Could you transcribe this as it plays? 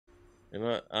You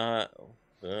know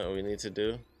what we need to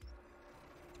do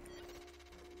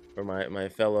for my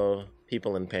fellow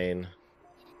people in pain.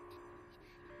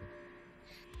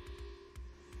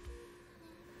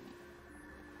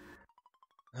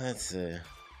 Let's see.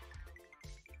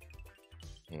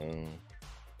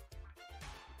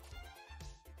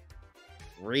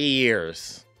 3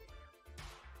 years.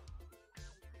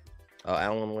 Oh,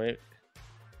 Alan Wake.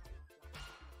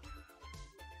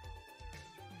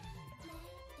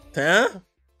 Huh?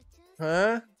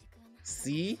 Huh?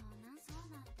 See?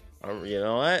 You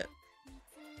know what?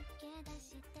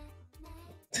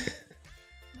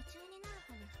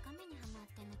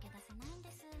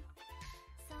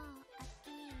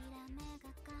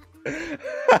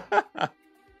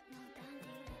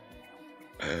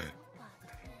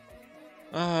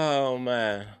 Oh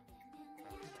man.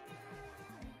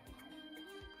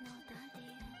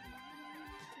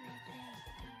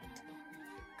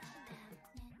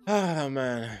 Oh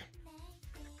man.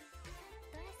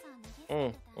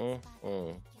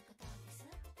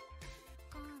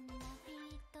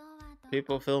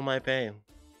 People feel my pain.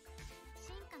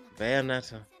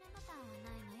 Bayonetta.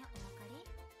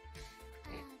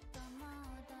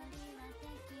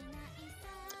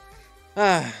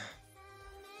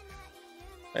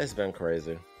 It's been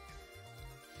crazy.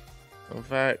 In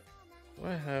fact,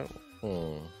 what have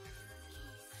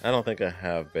I don't think I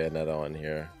have Bayonetta on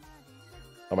here.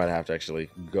 I might have to actually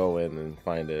go in and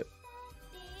find it.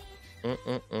 That's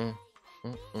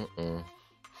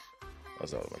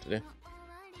all I want to do.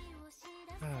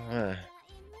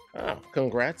 Oh,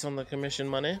 congrats on the commission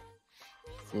money.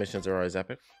 Commissions are always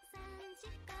epic.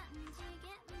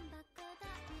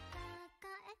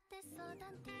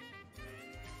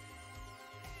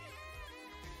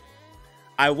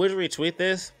 I would retweet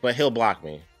this, but he'll block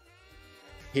me.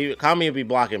 Kami will be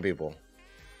blocking people.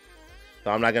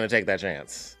 So I'm not going to take that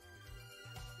chance.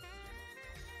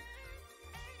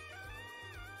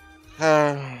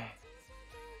 I'm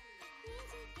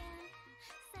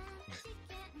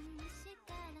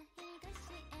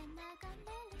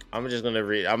just going to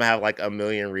read. I'm going to have like 1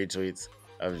 million retweets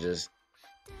of just.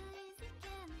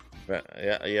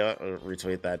 Yeah,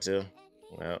 retweet that too.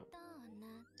 Yeah.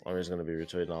 I'm just going to be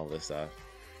retweeting all this stuff.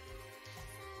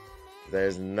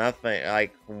 There's nothing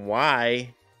like,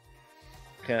 why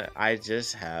can I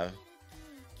just have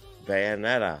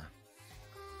Bayonetta?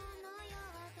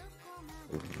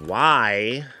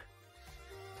 Why?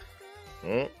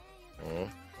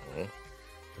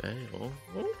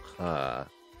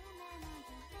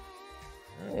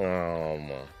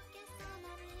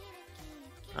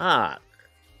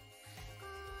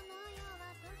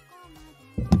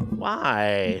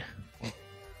 Why?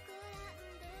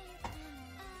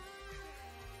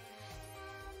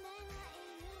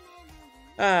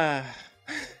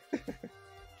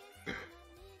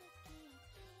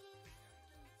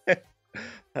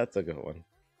 That's a good one.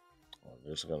 I'm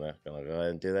just gonna go ahead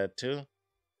and do that too.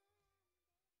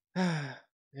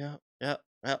 Yep.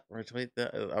 Retweet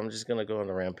that. I'm just gonna go on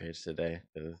the rampage today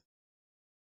because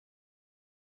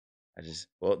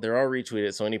well, they're all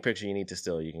retweeted, so any picture you need to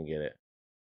steal, you can get it.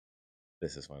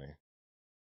 This is funny.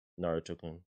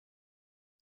 Naruto-kun.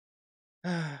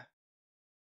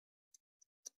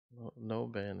 No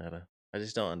Bayonetta. I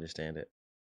just don't understand it.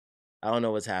 I don't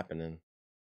know what's happening.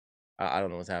 I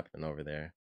don't know what's happening over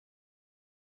there.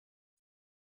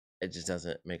 It just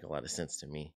doesn't make a lot of sense to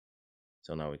me.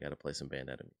 So now we gotta play some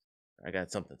Bayonetta music. I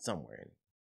got something somewhere in it.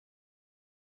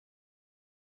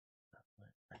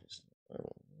 I just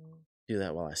do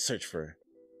that while I search for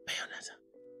Bayonetta.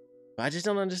 But I just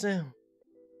don't understand.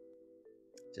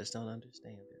 Just don't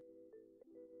understand it.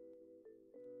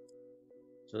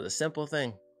 So the simple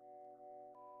thing.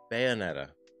 Bayonetta.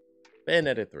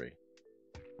 Bayonetta 3.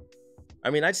 I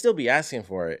mean, I'd still be asking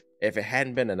for it if it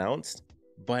hadn't been announced,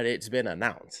 but it's been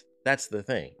announced. That's the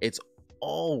thing. It's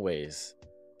always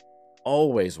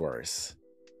worse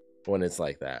when it's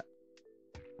like that.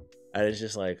 And it's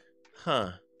just like,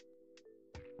 3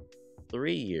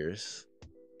 years.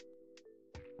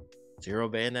 0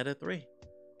 Bayonetta 3.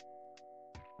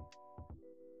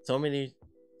 So many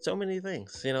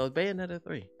things. You know, Bayonetta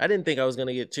 3. I didn't think I was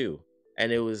gonna get 2.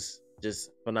 And it was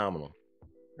just phenomenal.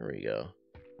 There we go.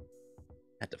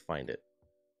 Had to find it.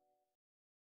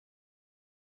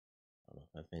 I don't know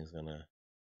if that thing's gonna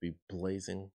be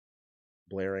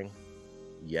blaring.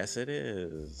 Yes, it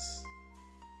is.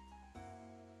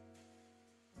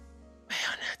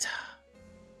 Bayonetta.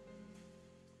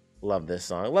 Love this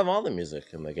song. I love all the music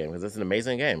in the game because it's an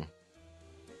amazing game.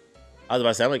 I was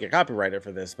about to say I'm gonna get copyrighted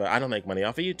for this, but I don't make money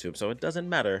off of YouTube, so it doesn't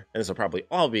matter. And this will probably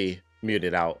all be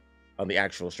muted out on the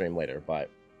actual stream later, but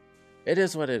It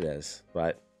is what it is,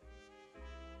 but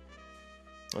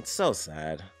it's so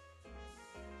sad.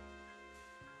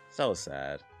 So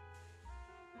sad.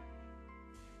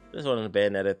 Just wanted to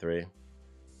Bayonetta 3.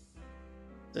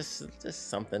 Just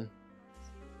something.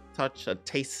 Touch, a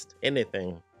taste,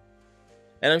 anything.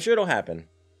 And I'm sure it'll happen.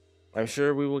 I'm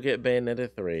sure we will get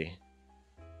Bayonetta 3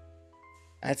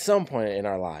 at some point in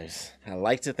our lives. I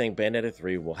like to think Bayonetta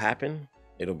 3 will happen.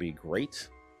 It'll be great.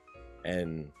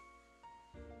 And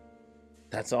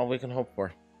that's all we can hope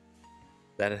for.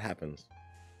 That it happens.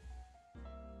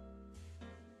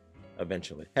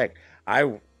 Eventually. Heck,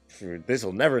 this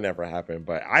will never happen,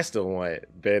 but I still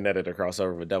want Bayonetta to cross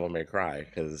over with Devil May Cry,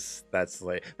 because that's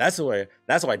why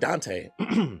Dante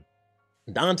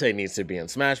Dante needs to be in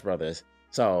Smash Brothers.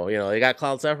 So, you know, they got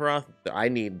Cloud Sephiroth. I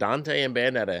need Dante and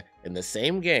Bayonetta in the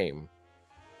same game.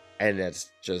 And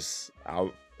that's just,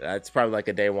 that's probably like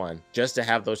a day one. Just to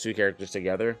have those two characters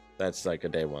together, that's like a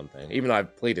day one thing. Even though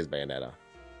I've played as Bayonetta.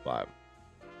 But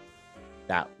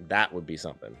that would be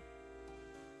something.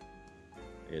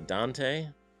 Yeah, Dante.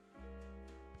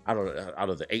 I don't know, out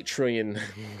of the 8 trillion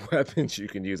weapons you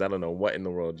can use, I don't know what in the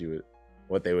world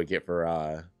what they would get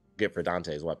for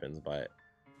Dante's weapons, but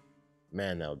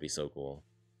man, that would be so cool.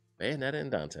 Bayonetta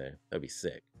and Dante, that'd be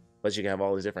sick. Plus you can have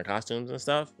all these different costumes and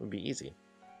stuff. It would be easy.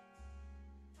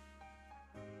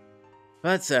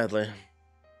 But sadly,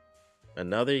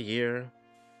 another year,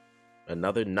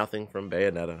 another nothing from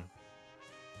Bayonetta.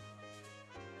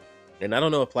 And I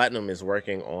don't know if Platinum is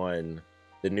working on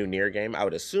the new Nier game. I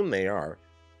would assume they are,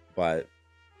 but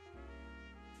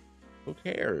who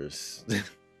cares?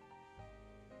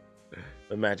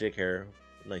 The magic hair,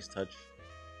 nice touch.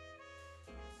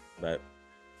 But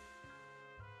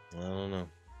I don't know.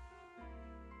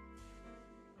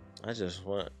 I just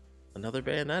want another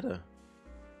Bayonetta.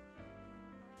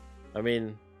 I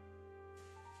mean,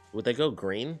 would they go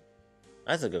green?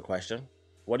 That's a good question.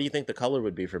 What do you think the color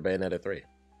would be for Bayonetta 3?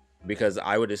 Because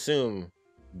I would assume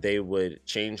they would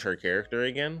change her character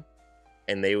again,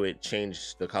 and they would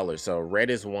change the color. So red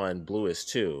is 1, blue is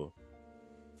 2,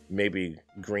 maybe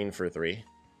green for 3.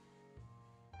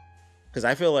 Because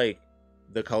I feel like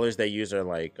the colors they use are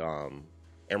like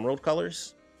emerald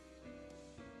colors.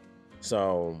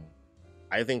 So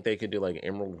I think they could do like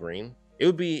emerald green. It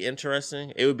would be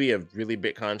interesting. It would be a really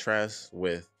big contrast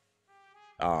with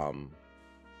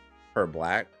her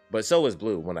black, but so was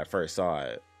blue when I first saw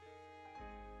it.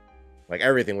 Like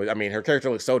everything was, I mean, her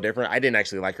character looks so different. I didn't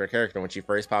actually like her character when she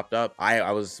first popped up.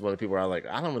 I was one of the people where I was like,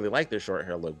 I don't really like this short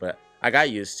hair look, but I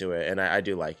got used to it and I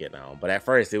do like it now. But at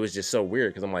first it was just so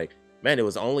weird because I'm like, man, it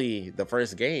was only the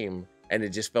first game and it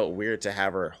just felt weird to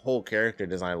have her whole character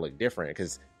design look different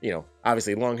because, you know,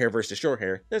 obviously long hair versus short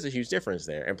hair, there's a huge difference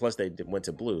there. And plus they went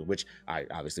to blue, which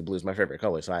obviously blue is my favorite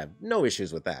color, so I have no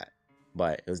issues with that.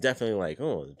 But it was definitely like,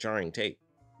 oh, jarring take.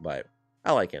 But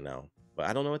I like it now. But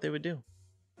I don't know what they would do.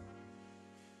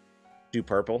 Do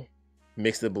purple,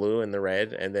 mix the blue and the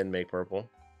red, and then make purple.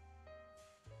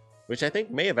 Which I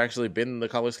think may have actually been the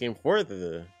color scheme for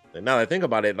the now that I think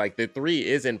about it, like the 3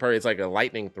 is in purple. It's like a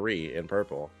lightning 3 in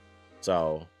purple.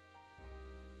 So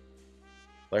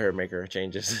let her make her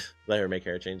changes. Let her make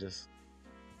hair changes.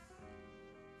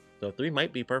 So 3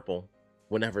 might be purple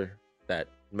whenever that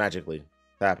magically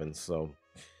happens. So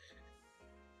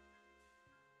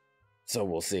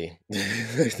we'll see.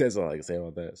 That's all I can say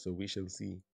about that. So we shall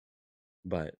see.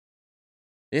 But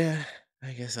yeah,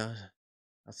 I guess I'll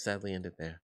sadly end it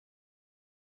there.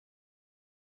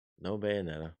 No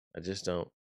Bayonetta. I just don't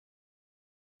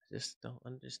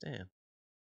understand.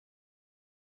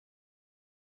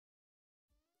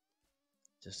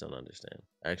 Just don't understand.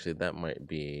 Actually, that might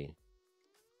be,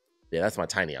 yeah, that's my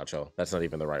tiny outro. That's not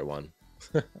even the right one.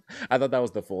 I thought that was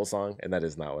the full song, and that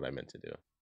is not what I meant to do.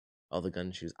 All the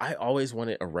gun shoes. I always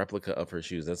wanted a replica of her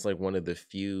shoes. That's like one of the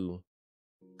few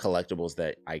collectibles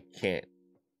that I can't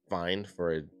find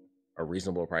for a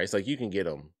reasonable price. Like you can get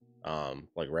them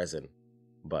like resin,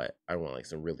 but I want like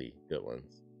some really good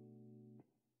ones.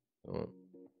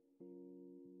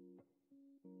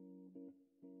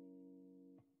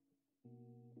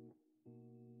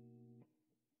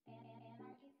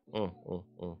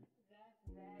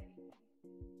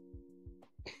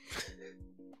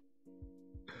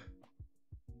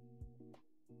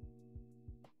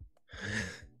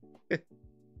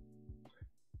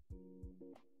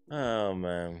 Oh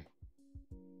man.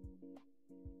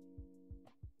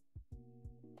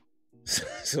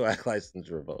 Swag license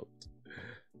revoked.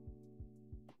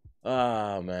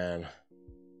 Oh man.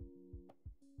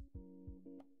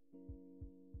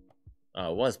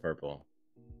 Oh, it was purple.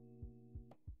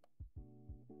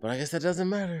 But I guess that doesn't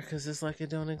matter because it's like it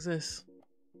don't exist.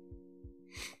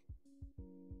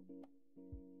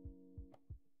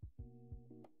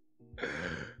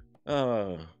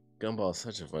 Oh, Gumball's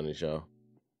such a funny show.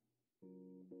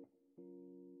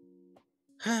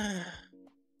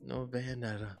 No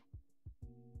Bayonetta.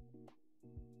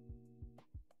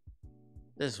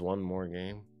 There's one more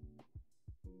game.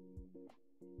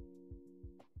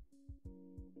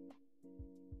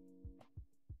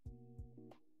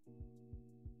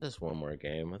 Just one more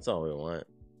game. That's all we want.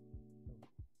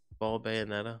 Ball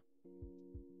Bayonetta.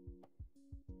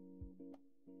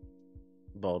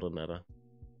 Baldinetta.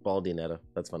 Baldinetta.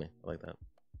 That's funny. I like that.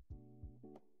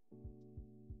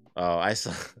 Oh, I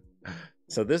saw.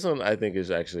 So this one I think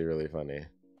is actually really funny.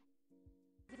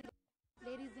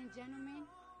 Ladies and gentlemen,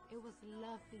 it was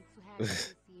lovely to have you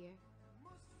this year.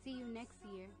 See you next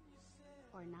year,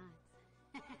 or not.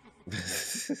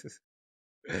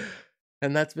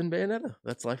 And that's been Bayonetta.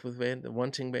 That's life with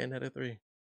wanting Bayonetta 3.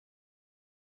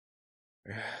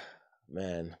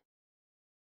 Man.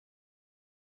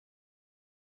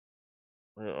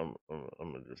 I'm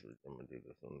gonna do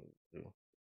this one too.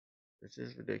 It's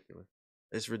just ridiculous.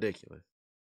 It's ridiculous.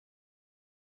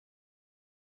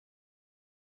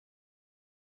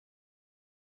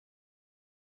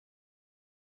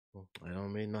 I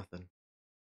don't mean nothing.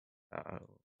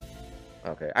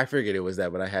 Okay, I figured it was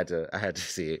that, but I had to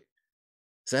see it.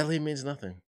 Sadly, it means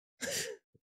nothing.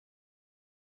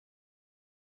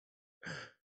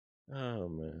 Oh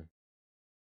man.